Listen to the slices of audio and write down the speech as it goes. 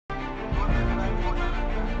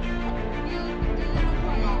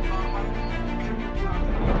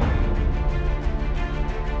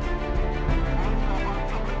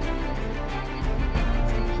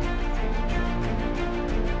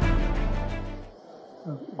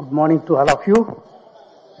Good morning to all of you.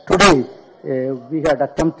 Today we had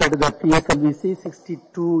attempted the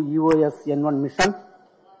PSLV-C62 EOS-N1 mission.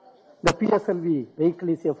 The PSLV vehicle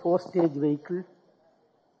is a 4-stage vehicle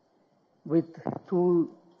with 2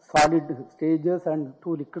 solid stages and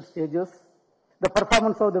 2 liquid stages. The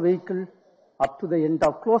performance of the vehicle up to the end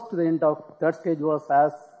of, close to the end of 3rd stage was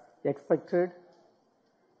as expected.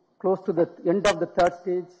 Close to the end of the 3rd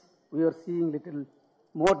stage, we are seeing little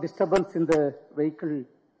more disturbance in the vehicle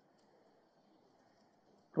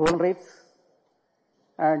roll rates,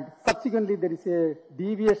 and subsequently there is a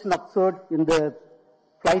deviation observed in the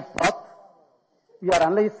flight path. We are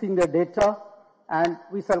analyzing the data and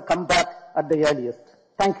we shall come back at the earliest.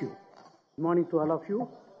 Thank you. Good morning to all of you.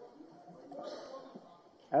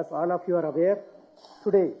 As all of you are aware,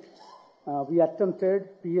 today we attempted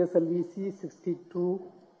PSLV-C62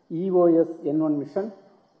 EOS-N1 mission.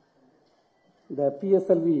 The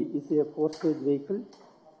PSLV is a 4-stage vehicle,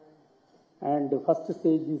 and the first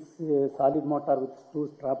stage is a solid motor with 2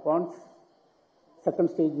 strap-ons. Second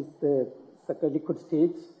stage is the liquid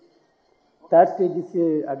stage. Third stage is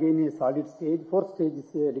again a solid stage. Fourth stage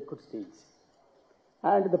is a liquid stage.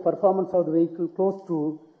 And the performance of the vehicle close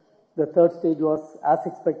to the 3rd stage was as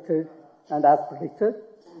expected and as predicted.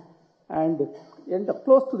 And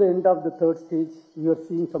close to the end of the 3rd stage, we are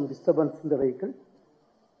seeing some disturbance in the vehicle.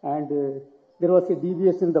 And there was a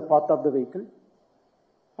deviation in the path of the vehicle,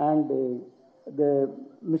 and the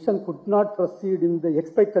mission could not proceed in the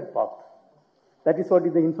expected path. That is what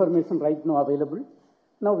is the information right now available.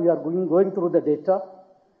 Now we are going through the data,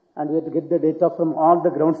 and we have to get the data from all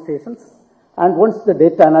the ground stations. And once the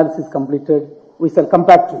data analysis is completed, we shall come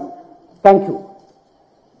back to you. Thank you.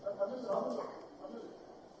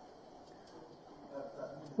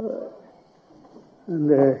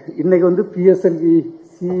 இன்னைக்கு வந்து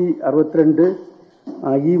PSLV-C62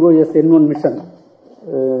 EOS-N1 mission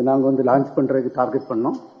நாங்கள் வந்து launch பண்ணுறதுக்கு target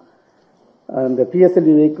பண்ணோம். அந்த PSLV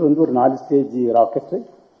vehicle வந்து ஒரு 4 stage rocket.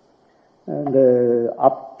 அந்த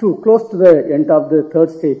up to close to the end of the 3rd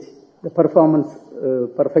stage the performance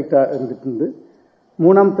பர்ஃபெக்டாக இருந்துட்டு,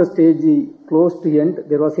 3th stage close to end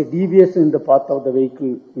there was a deviation in the path of the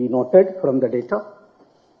vehicle we noted from the data.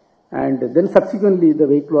 And then subsequently the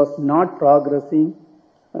vehicle was not progressing.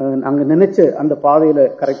 நாங்கள் நினைச்ச அந்த பாதையில்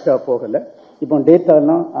கரெக்டாக போகலை. இப்போ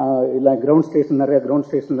டேட்டாலாம் இல்லை கிரவுண்ட் ஸ்டேஷன், நிறைய கிரவுண்ட்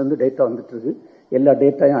ஸ்டேஷன்லேருந்து டேட்டா வந்துட்டு இருக்கு. எல்லா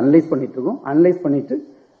டேட்டாயும் அனலைஸ் பண்ணிட்டு இருக்கோம். அனலைஸ் பண்ணிட்டு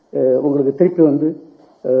உங்களுக்கு திருப்பி வந்து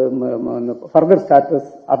ஃபர்தர் ஸ்டாட்டஸ்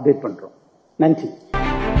அப்டேட் பண்ணுறோம். நன்றி.